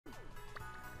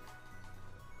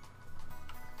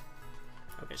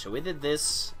Okay, so we did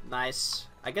this. Nice.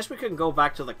 I guess we can go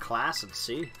back to the class and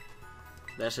see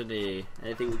if there's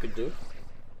anything we could do.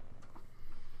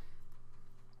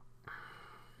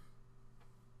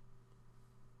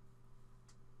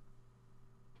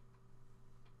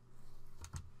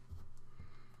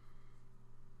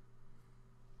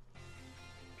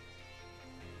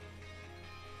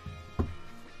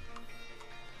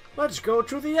 Let's go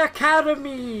to the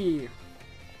academy!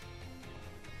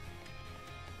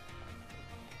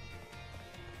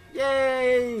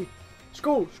 Yay!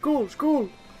 School, school, school!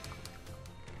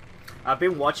 I've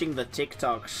been watching the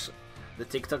TikToks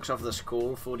of the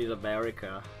school food in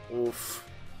America. Oof.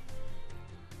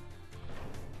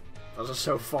 Those are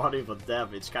so funny, but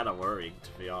damn, it's kind of worrying,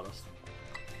 to be honest.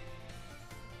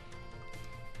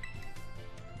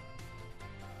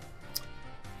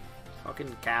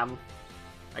 Fucking cam.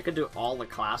 I could do all the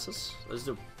classes. Let's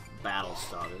do battle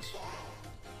starters.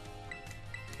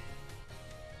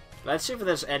 Let's see if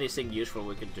there's anything useful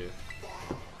we can do.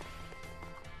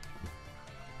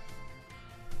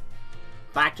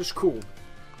 Back to school.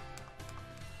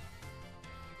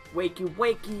 Wakey,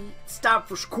 wakey. It's time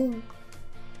for school.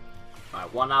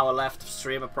 Alright, 1 hour left of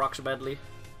stream approximately.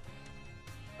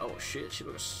 Oh shit, she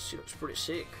looks pretty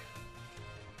sick.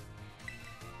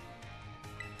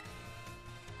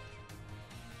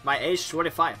 My age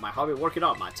 25, my hobby working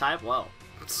out, my type, well,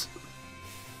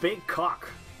 big cock.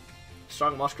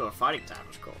 Strong muscular fighting type,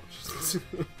 of course.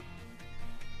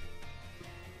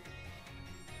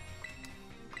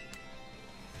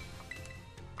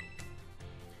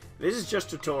 This is just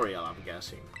tutorial, I'm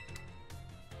guessing.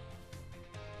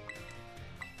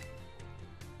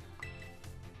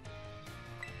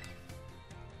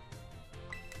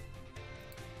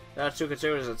 There are two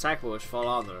categories of attack moves fall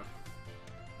under.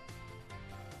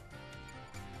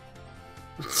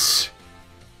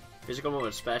 Physical move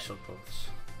and special moves.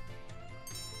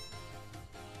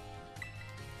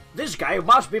 This guy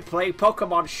must be playing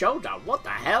Pokemon Showdown. What the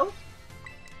hell?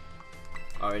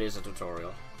 Oh, it is a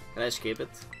tutorial. Can I skip it?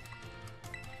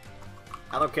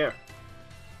 I don't care.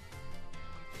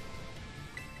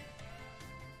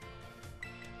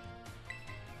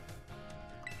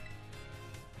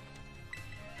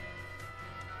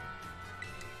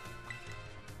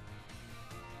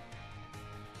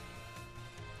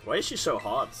 Why is she so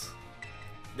hot?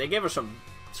 They gave her some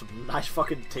nice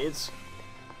fucking tits.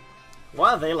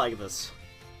 Why are they like this?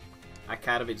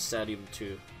 Academy Stadium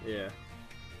 2. Yeah.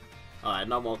 Alright,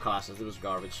 no more classes. It was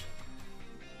garbage.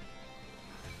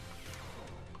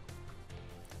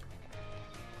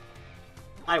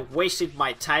 I wasted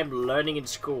my time learning in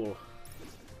school.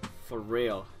 For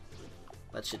real.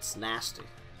 That shit's nasty.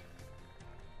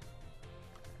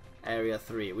 Area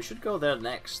 3. We should go there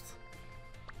next.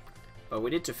 But we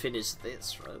need to finish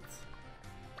this, right?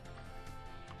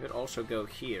 We could also go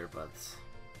here, but...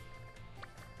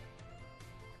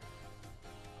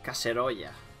 Caceroya.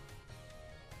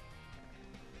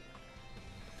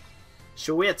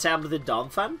 Should we attempt the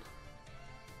Donphan?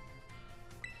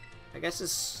 I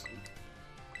guess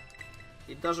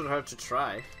it doesn't hurt to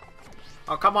try.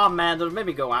 Oh, come on, man. Don't make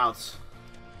me go out.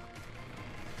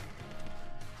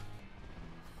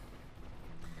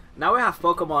 Now we have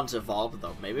Pokemon's evolved,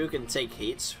 though. Maybe we can take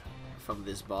hits from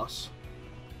this boss.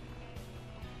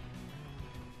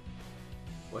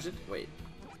 Was it? Wait.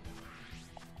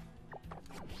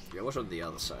 Yeah, it was on the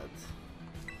other side.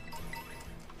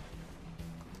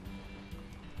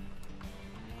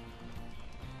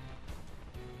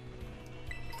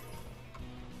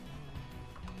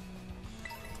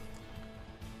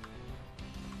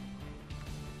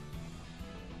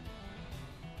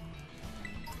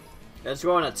 Let's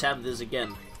go and attempt this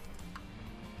again.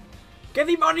 Get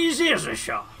him on his ears, a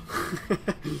shot.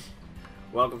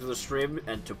 Welcome to the stream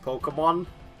and to Pokemon.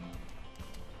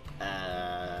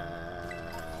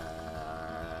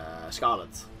 Scarlet.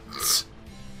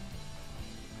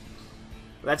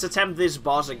 Let's attempt this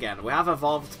boss again. We have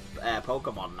evolved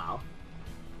Pokemon now.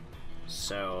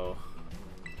 So...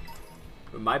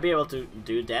 we might be able to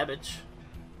do damage.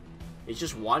 It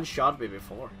just one-shot me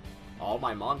before. All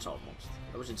my mons almost.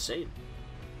 That was insane.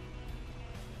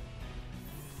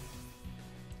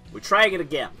 We're trying it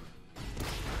again.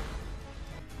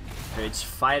 It's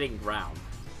fighting ground.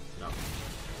 No.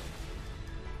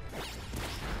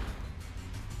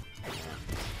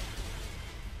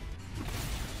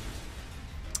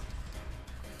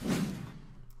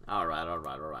 Alright,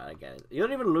 I get it. You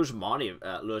don't even lose money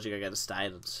losing against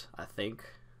Titans, I think.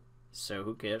 So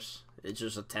who cares? It's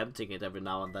just attempting it every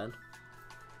now and then.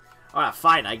 Alright,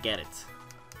 fine, I get it.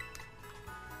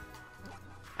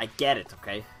 I get it,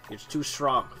 okay? It's too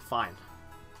strong, fine.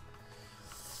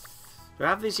 We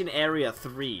have these in Area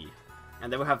 3.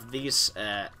 And then we have these,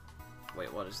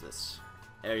 wait, what is this?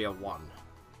 Area 1.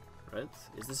 Right?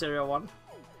 Is this Area 1?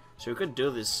 So we could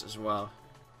do this as well.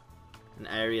 In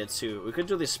Area 2. We could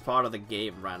do this part of the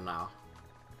game right now.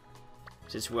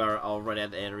 Since we're already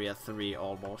at Area 3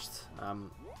 almost.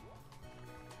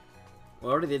 We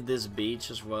already did this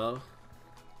beach as well.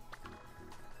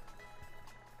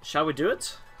 Shall we do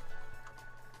it?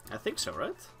 I think so,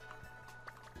 right?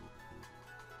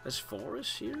 There's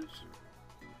forest here.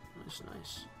 That's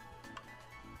nice.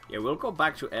 Yeah, we'll go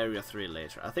back to Area 3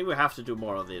 later. I think we have to do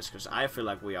more of this, because I feel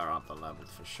like we are on the level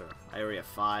for sure. Area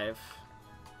 5.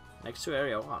 Next to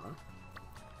Area 1, huh?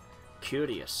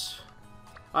 Curious.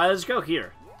 Alright, let's go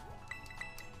here.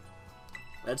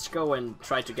 Let's go and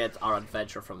try to get our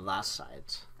adventure from last side.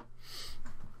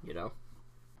 You know?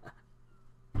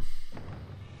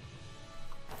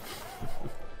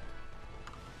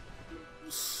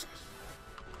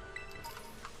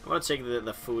 I'm gonna take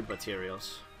the food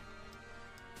materials.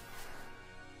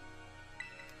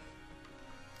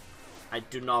 I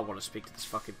do not want to speak to this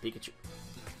fucking Pikachu.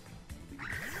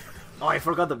 Oh, I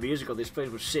forgot the music on this place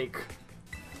was sick.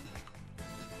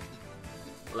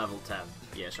 Level 10.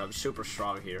 Yeah, so I'm super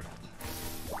strong here.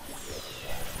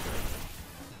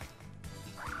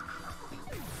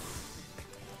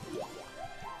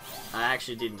 I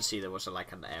actually didn't see there was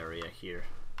like an area here.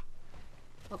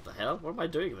 What the hell? What am I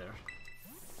doing there?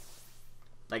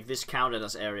 Like this counted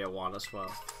as Area 1 as well.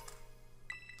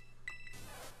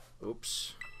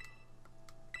 Oops.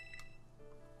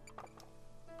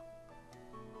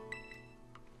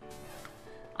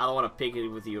 I don't want to pick it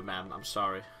with you, man. I'm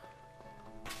sorry.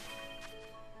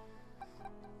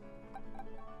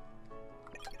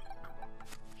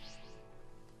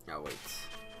 Oh, wait.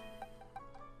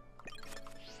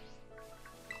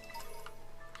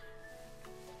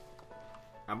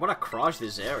 I'm gonna crush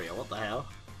this area. What the hell?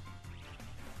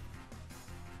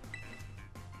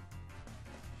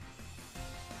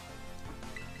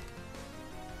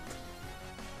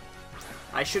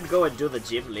 I should go and do the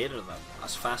gym later then,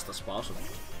 as fast as possible,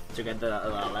 to get the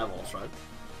levels, right?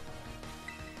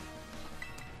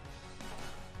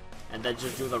 And then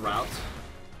just do the route.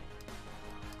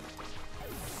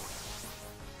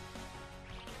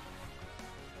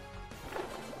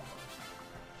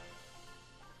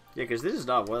 Yeah, because this is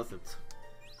not worth it.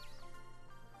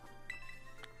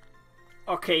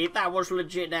 Okay, that was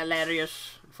legit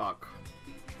hilarious. Fuck.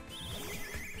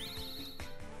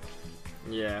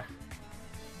 Yeah.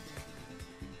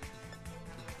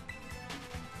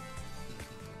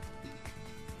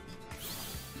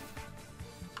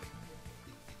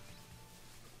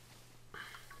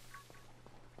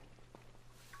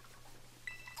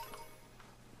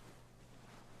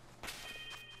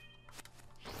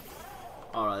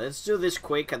 Alright, let's do this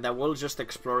quick and then we'll just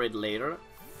explore it later.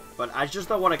 But I just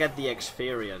don't want to get the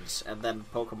experience and then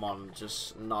Pokemon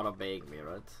just not obeying me,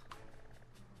 right?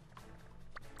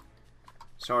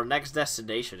 So our next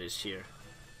destination is here.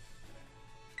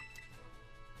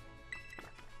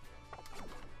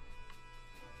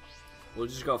 We'll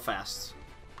just go fast.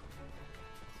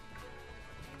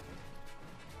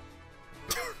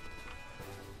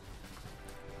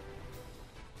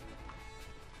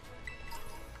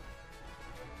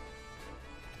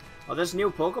 Oh, there's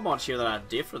new Pokemon here that are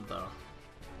different though.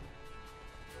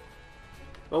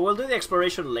 But we'll do the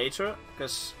exploration later,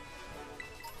 because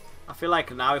I feel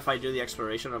like now if I do the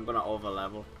exploration I'm gonna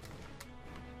overlevel.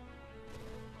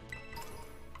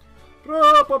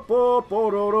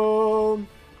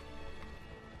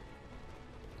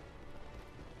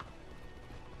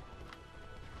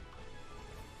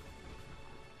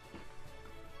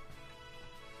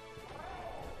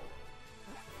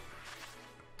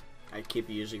 I keep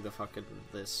using the fucking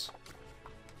this.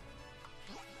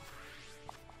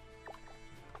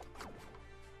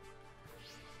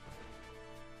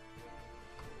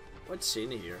 What's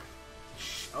in here?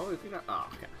 Oh, we can. Oh,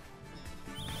 okay.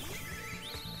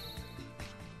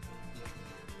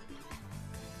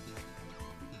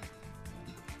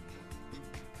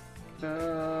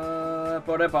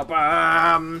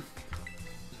 Ba-da-ba-bam.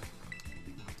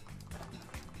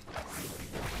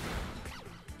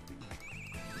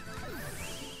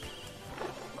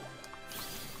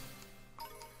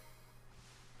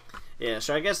 Yeah,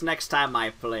 so I guess next time I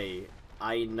play,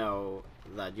 I know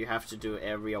that you have to do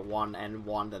area 1 and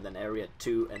 1 and then area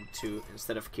 2 and 2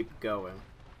 instead of keep going.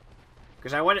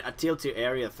 Because I went until to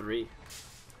area 3.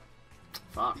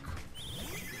 Fuck.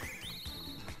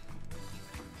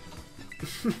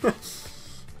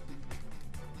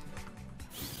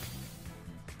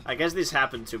 I guess this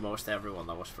happened to most everyone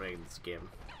that was playing this game,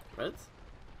 right?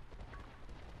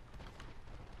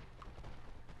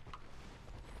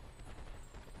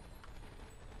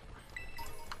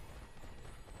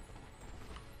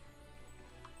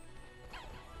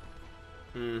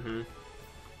 Mm-hmm.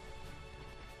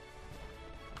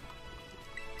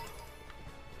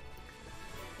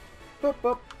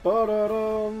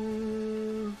 Ba-ba-ba-da-dum.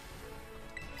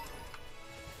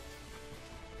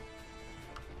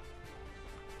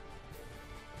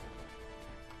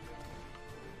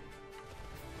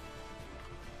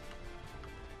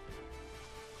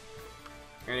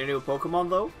 Any new Pokemon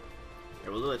though? Yeah,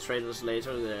 we'll do the trainers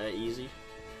later, they're easy.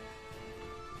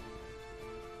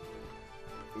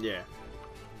 Yeah.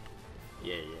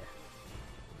 Yeah.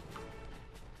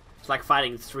 It's like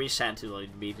fighting 3 Sentinel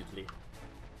immediately.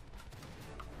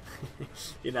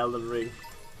 In Elden Ring.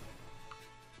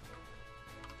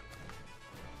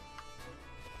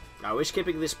 Now we're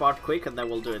skipping this part quick and then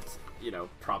we'll do it, you know,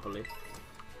 properly.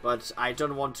 But I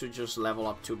don't want to just level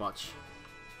up too much.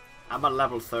 I'm at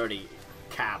level 30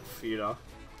 cap, you know.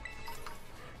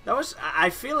 That was, I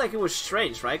feel like it was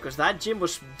strange, right? Because that gym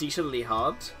was decently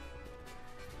hard.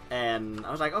 And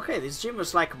I was like, okay, this gym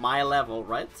was like my level,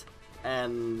 right?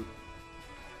 And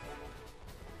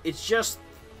it's just,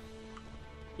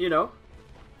 you know,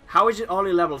 how is it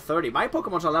only level 30? My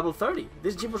Pokemon's are level 30.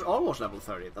 This gym was almost level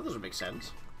 30. That doesn't make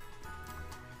sense.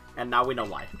 And now we know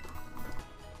why.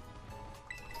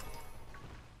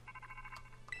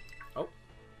 Oh.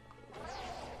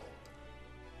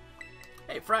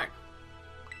 Hey, Frank.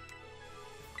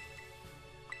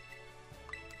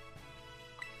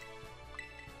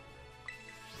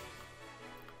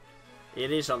 It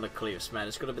is on the cliffs, man.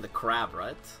 It's gonna be the crab,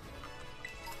 right?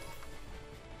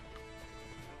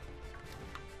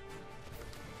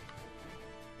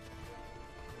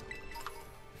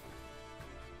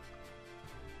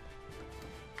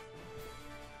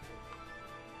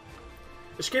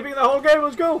 Skipping the whole game,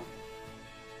 let's go!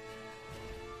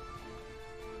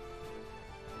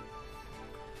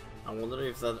 I wonder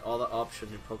if that other option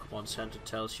in Pokemon Center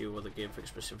tells you where the Game Freak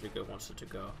specifically wants it to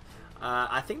go.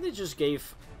 I think they just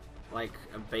gave like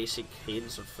a basic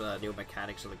hints of new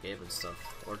mechanics of the game and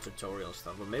stuff, or tutorial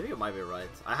stuff, but maybe you might be right.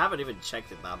 I haven't even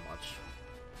checked it that much.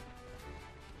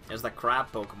 There's the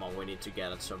crab Pokemon we need to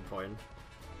get at some point.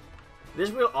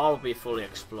 This will all be fully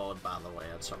explored, by the way,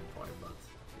 at some point, but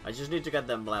I just need to get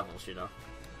them levels, you know.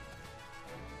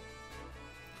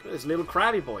 Look at these little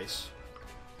crabby boys.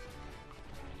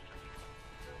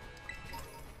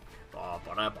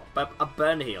 A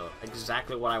burn heal,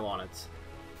 exactly what I wanted.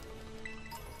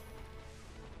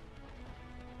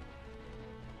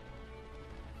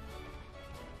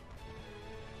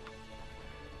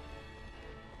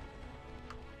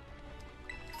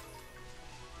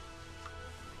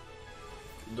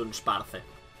 Dunsparce.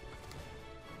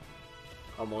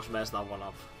 Almost messed that one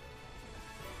up.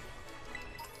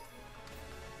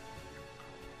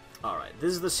 Alright,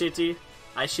 this is the city.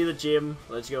 I see the gym.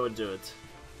 Let's go and do it.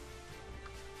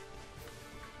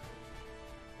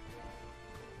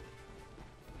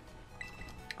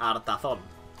 ARTAZON.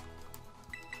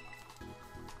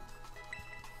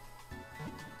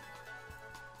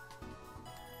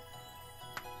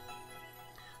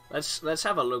 Let's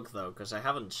have a look though, because I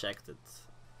haven't checked it.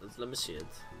 Let me see it.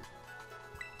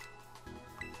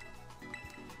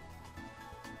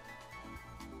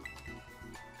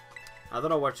 I don't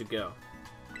know where to go.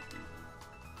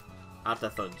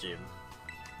 ARTAZON gym.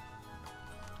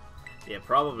 Yeah,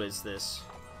 probably it's this.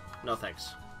 No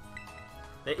thanks.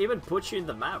 They even put you in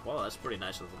the map. Wow, that's pretty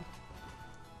nice of them.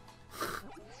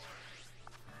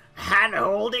 Hand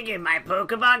holding in my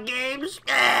Pokemon games?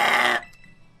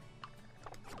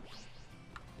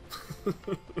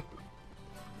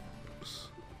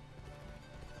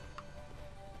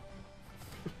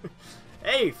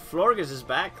 Hey, Florges is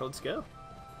back. Let's go.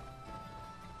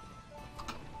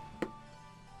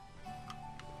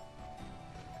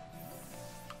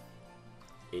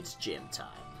 It's gym time.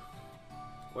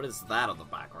 What is that on the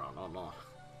background? Oh no.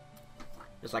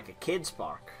 It's like a kid's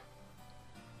park.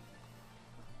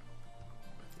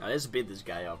 Now let's beat this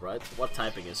guy up, right? What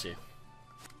typing is he?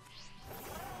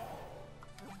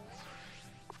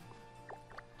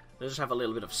 Let's just have a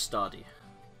little bit of study.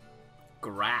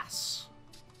 Grass.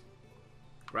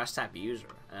 Grass type user.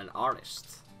 And an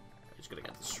artist. He's gonna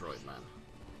get destroyed, man.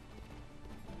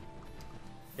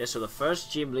 Yeah, so the first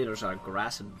gym leaders are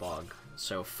Grass and Bug.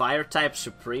 So Fire type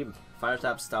Supreme. Fire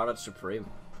type started Supreme.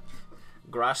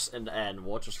 Grass and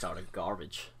Water started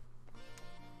Garbage.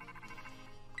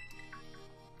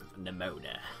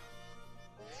 Nemona.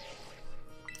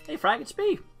 Hey Frank, it's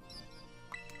me.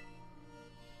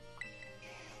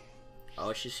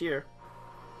 Oh, she's here.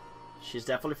 She's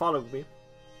definitely following me.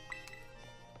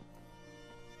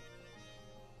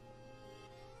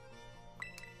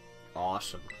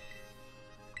 Awesome.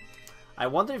 I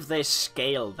wonder if they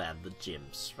scale then, the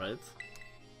gyms, right?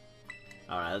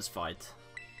 Alright, let's fight.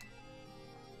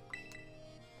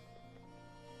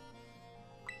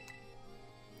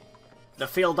 The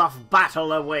field of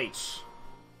battle awaits.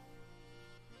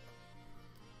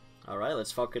 Alright,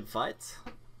 let's fucking fight.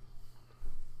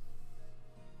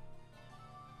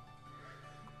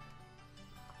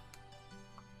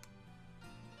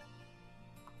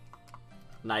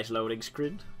 Nice loading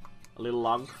screen. A little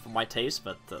long for my taste,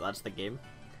 but that's the game.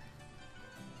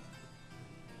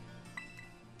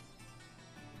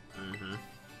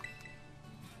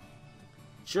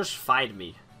 Just fight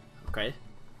me, okay?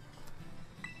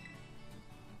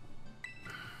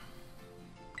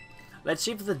 Let's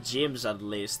see if the gyms at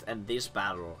least and this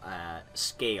battle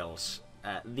scales.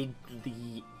 The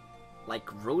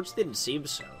like roads didn't seem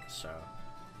so.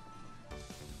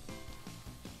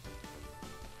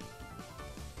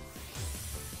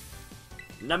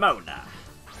 Nemona.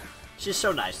 She's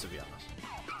so nice, to be honest.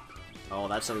 Oh,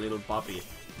 that's a little puppy.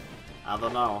 I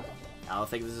don't know. I don't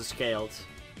think this is scaled.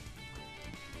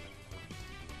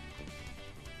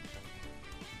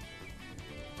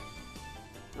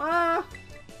 I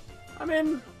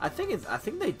mean, I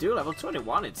think they do. Level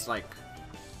 21, it's like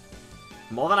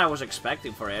more than I was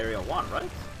expecting for Area 1, right?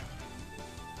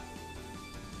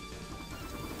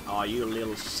 Oh, you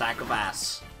little sack of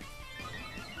ass.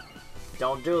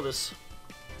 Don't do this.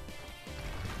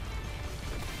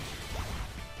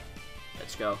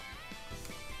 Let's go.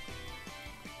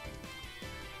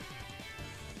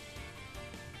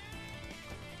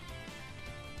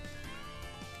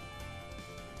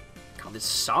 God, the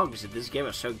songs in this game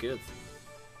are so good.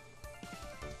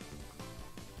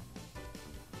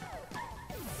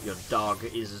 Your dog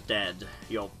is dead.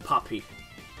 Your puppy.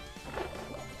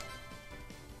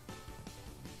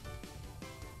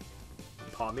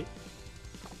 Pommy?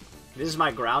 This is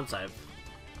my ground type.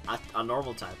 A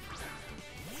normal type.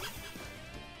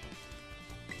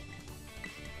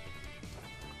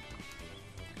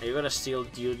 Are you gonna still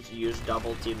use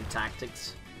double team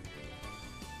tactics?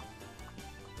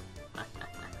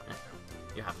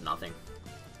 You have nothing.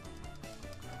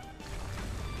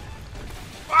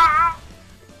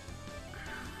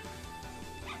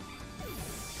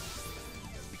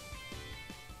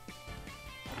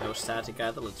 No static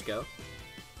either, let's go.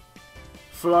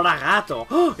 Floragato!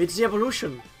 Oh, it's the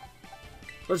evolution!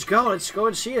 Let's go and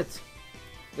see it!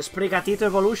 The Sprigatito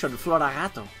evolution,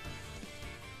 Floragato.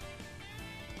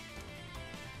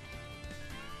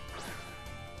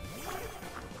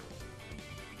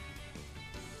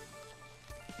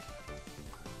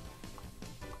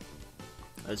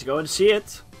 Let's go and see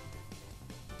it!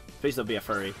 Please don't be a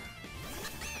furry.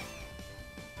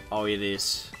 Oh, it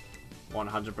is.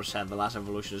 100%. The last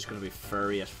evolution is gonna be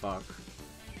furry as fuck.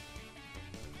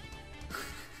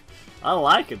 I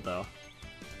like it though.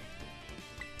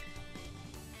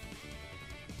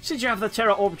 Since you have the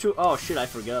Terra Orb too. Oh shit, I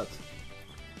forgot.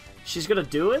 She's gonna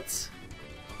do it?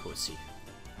 Pussy.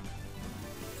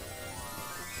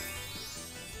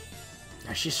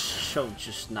 She's so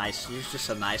just nice. She's just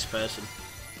a nice person.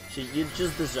 You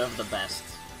just deserve the best.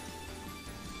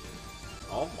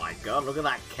 Oh my god, look at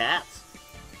that cat.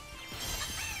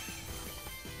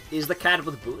 Is the cat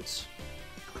with boots?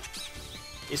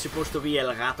 Is supposed to be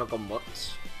el gato con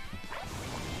botas.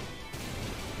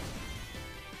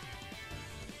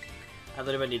 I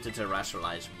don't even need to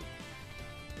terrestrialize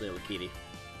little kitty.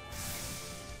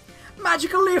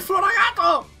 Magical leaf,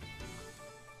 Floragato!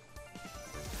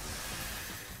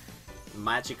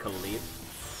 Magical leaf.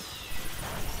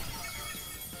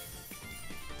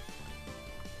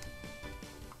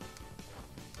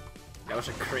 That was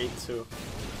a crit too.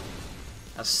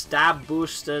 A stab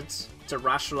boosted,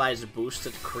 terrestrialize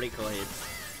boosted critical hit.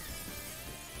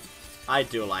 I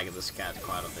do like this cat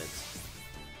quite a bit.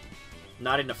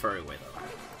 Not in a furry way though.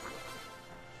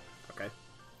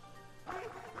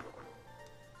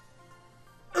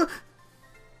 Okay.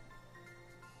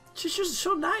 She's just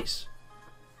so nice.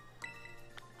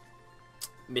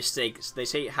 Mistakes. They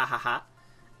say ha ha ha,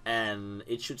 and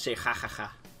it should say ha ha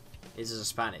ha. This is a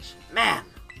Spanish. Man!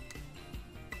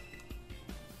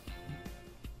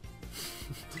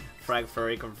 Frank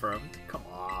Furry confirmed. Come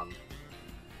on.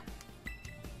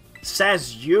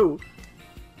 Says you.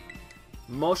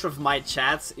 Most of my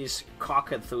chat is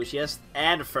cock enthusiast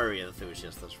and furry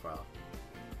enthusiast as well.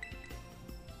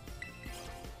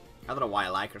 I don't know why I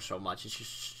like her so much. She's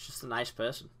just a nice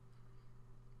person.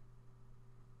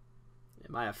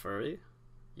 Am I a furry?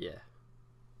 Yeah.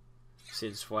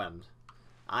 Since when?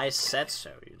 I said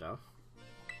so, you know.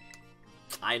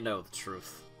 I know the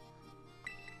truth.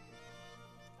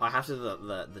 I have to do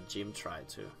the gym try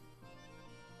too.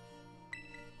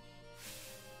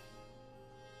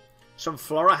 Some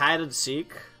Flora hide and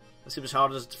seek. That seems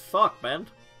hard as fuck, man.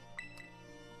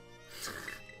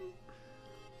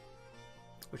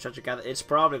 Which I gather, it's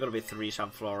probably gonna be 3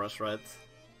 sunflowers, right?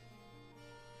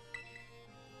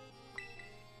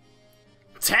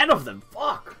 10 of them!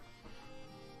 Fuck!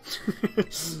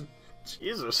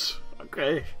 Jesus.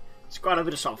 Okay. It's quite a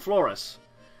bit of sunflowers.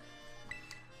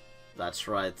 That's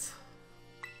right.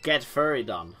 Get furry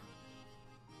done.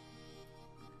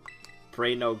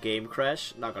 Pray no game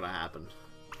crash. Not gonna happen.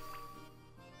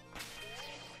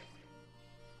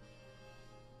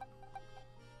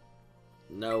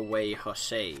 No way,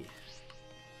 Jose.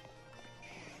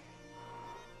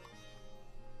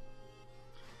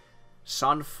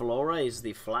 Sunflora is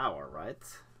the flower, right?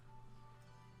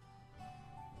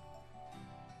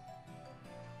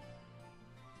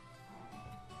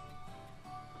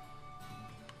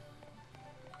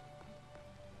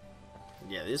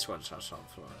 Yeah, this one's our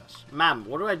sunflowers. Ma'am,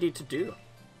 what do I need to do?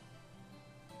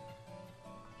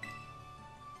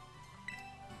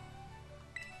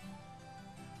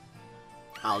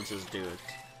 I'll just do it.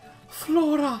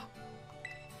 Flora!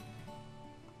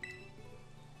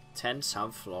 10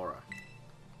 sunflora.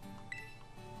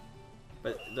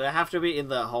 But do I have to be in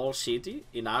the whole city?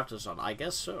 In ARTAZON? I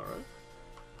guess so, right?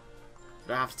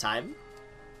 Do I have time?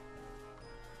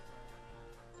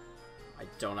 I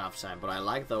don't have time, but I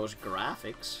like those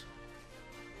graphics.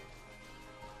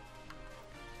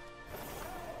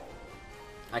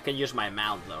 I can use my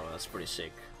mount though, that's pretty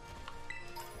sick.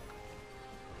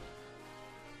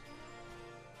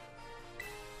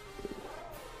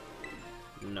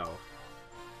 No.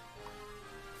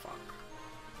 Fuck.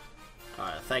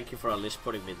 Alright, thank you for at least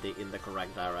putting me in the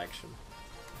correct direction.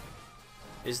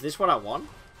 Is this what I want?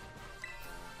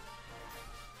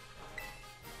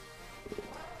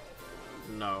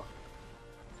 No.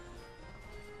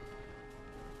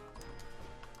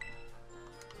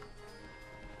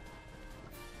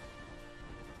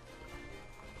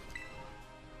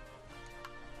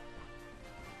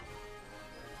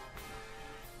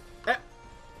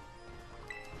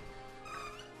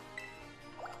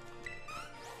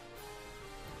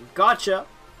 Gotcha!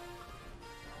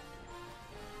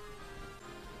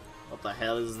 What the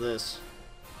hell is this?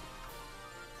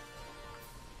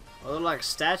 Oh, they're like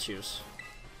statues.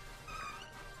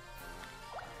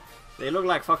 They look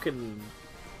like fucking...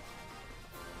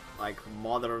 like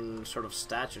modern sort of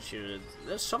statues here.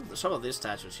 There's some of these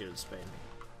statues here in Spain.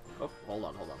 Oh, hold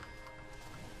on.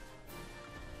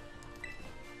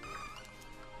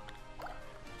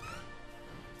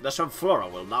 The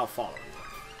sunflora will now follow.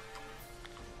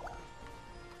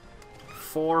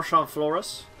 4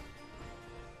 sunfloras.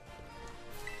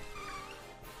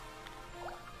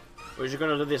 We're just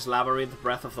gonna do this labyrinth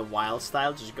Breath of the Wild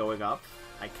style, just going up.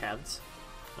 I can't.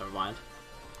 Never mind.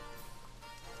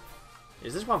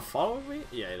 Is this one following me?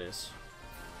 Yeah, it is.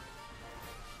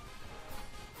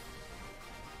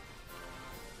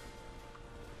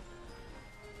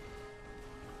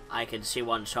 I can see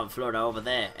one sunflora over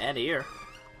there and here.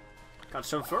 God,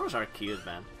 sunfloras are cute,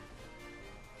 man.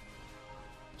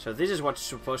 So this is what's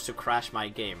supposed to crash my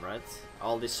game, right?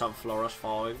 All these sunfloras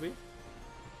following me.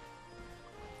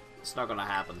 It's not gonna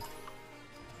happen.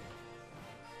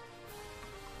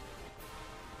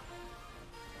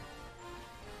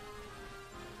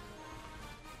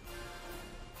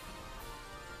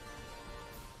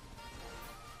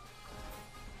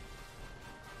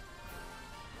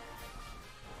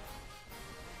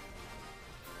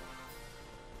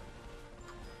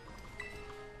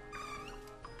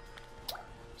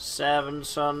 Seven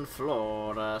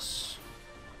sunfloras.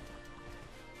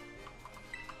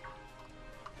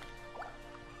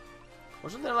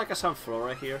 Wasn't there like a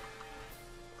sunflora here?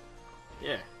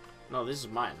 Yeah. No, this is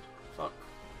mine. Fuck.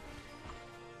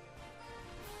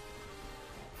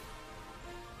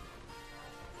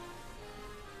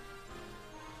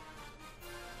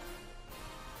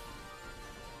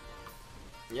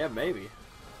 Yeah, maybe.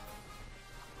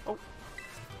 Oh.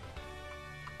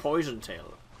 Poison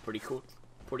tail. Pretty cool.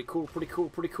 Pretty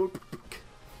cool.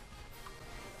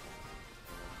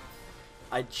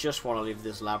 I just want to leave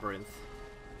this labyrinth.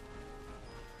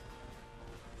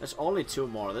 There's only 2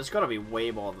 more. There's gotta be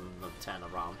way more than the 10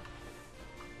 around.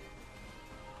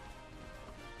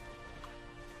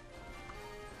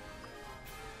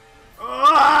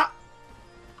 Ah!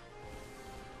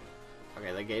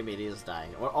 Okay, the game it is dying.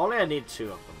 Well, only I need 2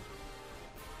 of them.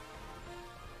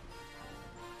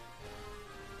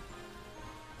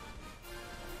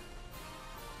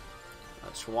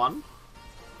 That's 1.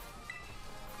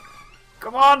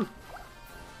 Come on!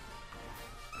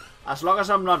 As long as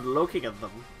I'm not looking at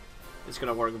them, it's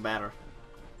gonna work better.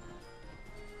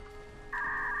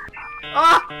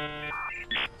 Ah!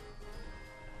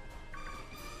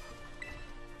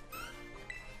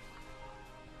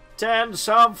 10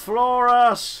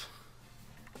 subfloras!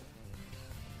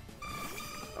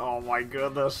 Oh my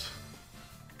goodness.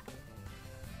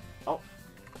 Oh.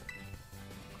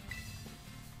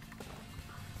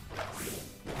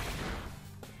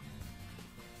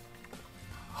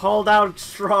 Hold out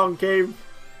strong, game.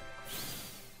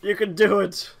 You can do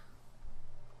it.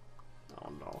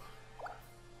 Oh no.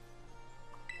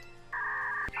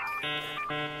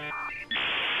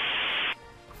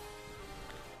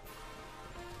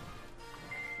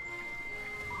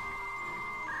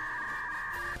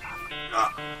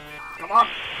 Come on!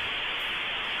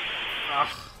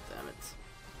 Ah, damn it.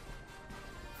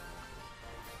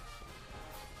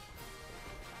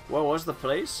 What was the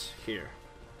place? Here.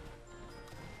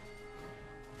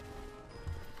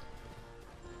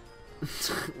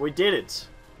 We did it!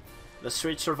 The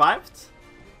switch survived?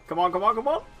 Come on, come on, come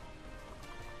on!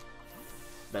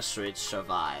 The switch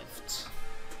survived.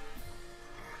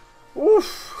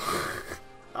 Oof!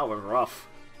 That was rough.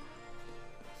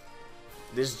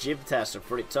 These gym tests are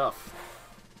pretty tough.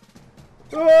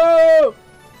 Whoa!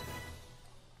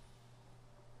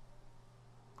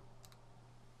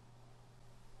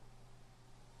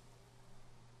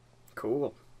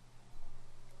 Cool.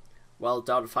 Well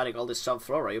done finding all this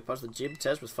subflora. You passed the gym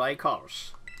test with flying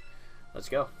colors. Let's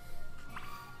go.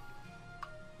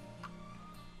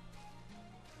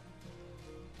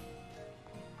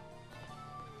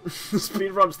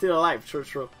 Speedrun still alive. True,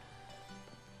 true.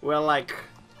 We're like,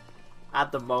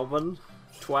 at the moment,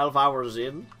 12 hours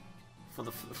in for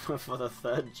the for the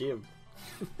third gym.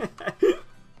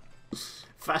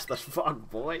 Fast as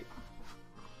fuck, boy.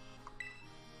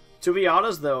 To be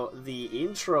honest, though, the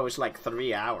intro is like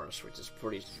 3 hours, which is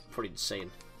pretty insane.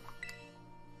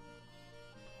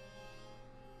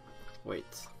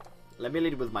 Wait, let me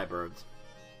lead with my bird.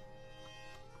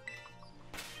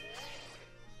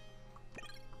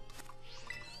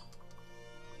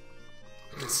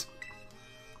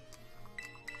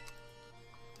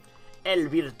 El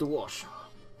Virtuoso.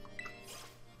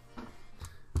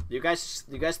 Do you guys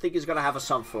think he's gonna have a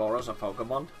Sunflora as a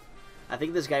Pokemon? I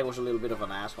think this guy was a little bit of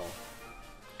an asshole.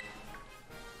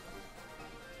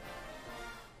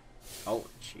 Oh,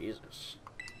 Jesus.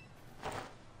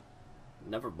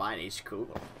 Never mind, he's cool.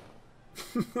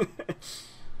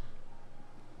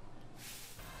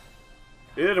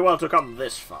 You did well to come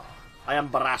this far. I am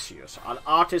BRASSIUS, an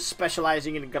artist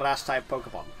specializing in grass-type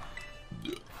Pokemon.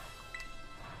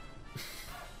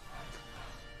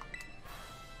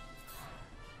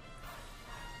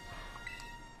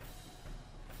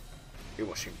 It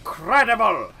was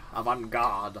incredible!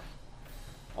 Avant-garde.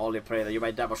 Only pray that you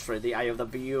may demonstrate the eye of the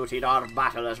beauty in our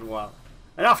battle as well.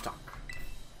 Enough talk.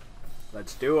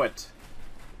 Let's do it.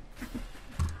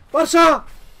 What's up?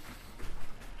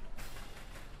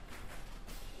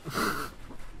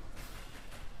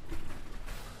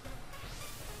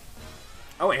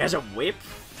 Oh, he has a whip?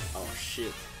 Oh,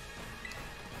 shit.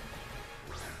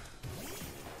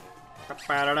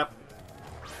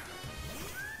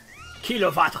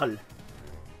 Kilovatl.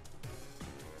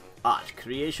 Art,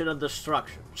 creation and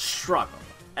destruction. Struggle,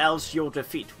 else your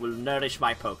defeat will nourish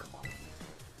my Pokemon.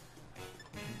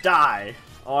 Die.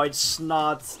 Oh, it's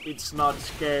not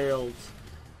scaled.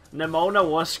 Nemona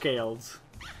was scaled.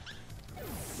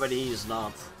 But he's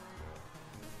not.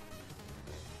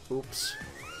 Oops.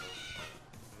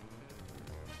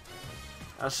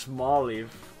 A small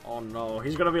leaf. Oh no,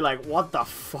 he's gonna be like, what the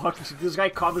fuck? This guy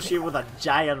comes here with a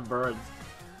giant bird.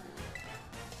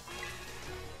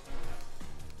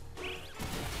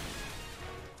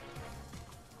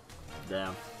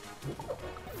 Damn.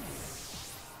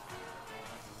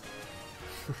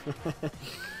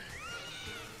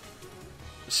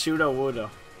 Pseudo-Woodo.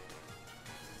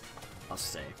 I'll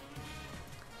stay.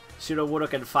 Pseudo-Woodo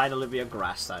can finally be a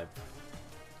grass type.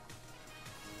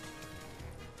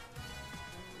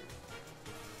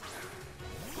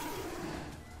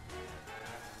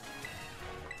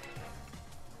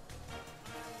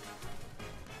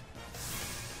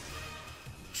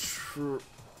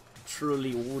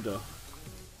 Truly Woodo.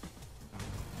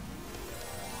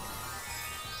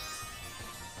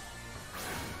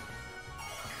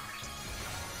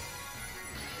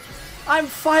 I'm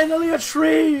finally a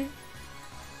tree!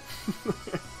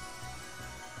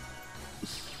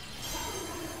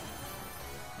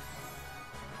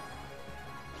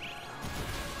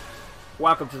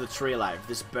 Welcome to the tree life.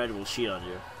 This bird will cheat on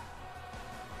you.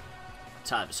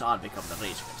 Time is on to become the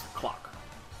race against the clock.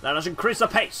 Let us increase the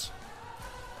pace!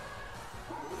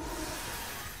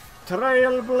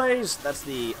 Trailblaze! That's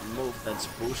the move that's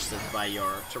boosted by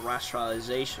your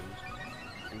terrestrialization.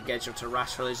 And gets your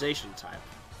terrestrialization type.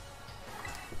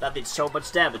 That did so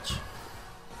much damage.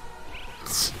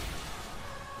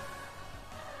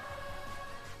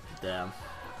 Damn.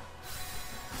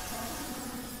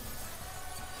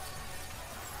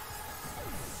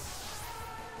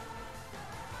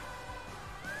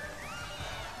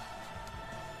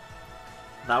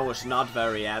 That was not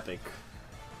very epic.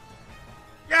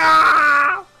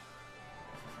 Yeah!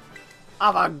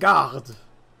 Avant-garde!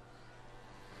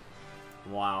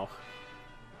 Wow.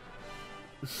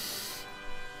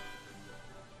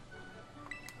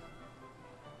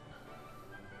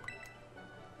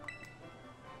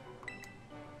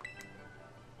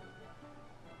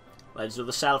 Let's do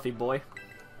the selfie, boy.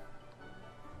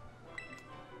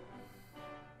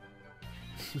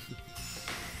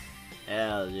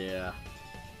 Hell yeah.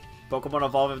 Pokemon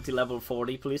evolve to level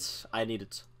 40, please. I need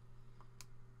it.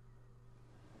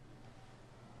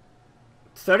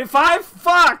 35?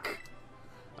 Fuck!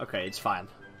 Okay, it's fine.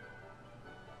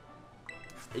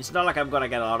 It's not like I'm gonna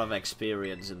get a lot of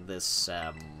experience in this,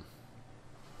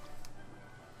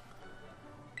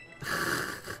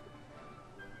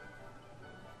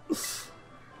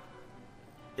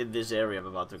 in this area I'm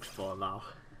about to explore now.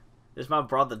 This is my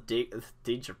brother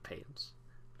Danger Paints.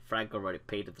 Frank already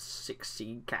painted the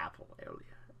 16 capital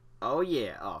earlier. Oh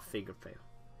yeah, oh, finger paint.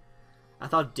 I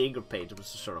thought Dinger paint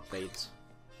was a sort of paint.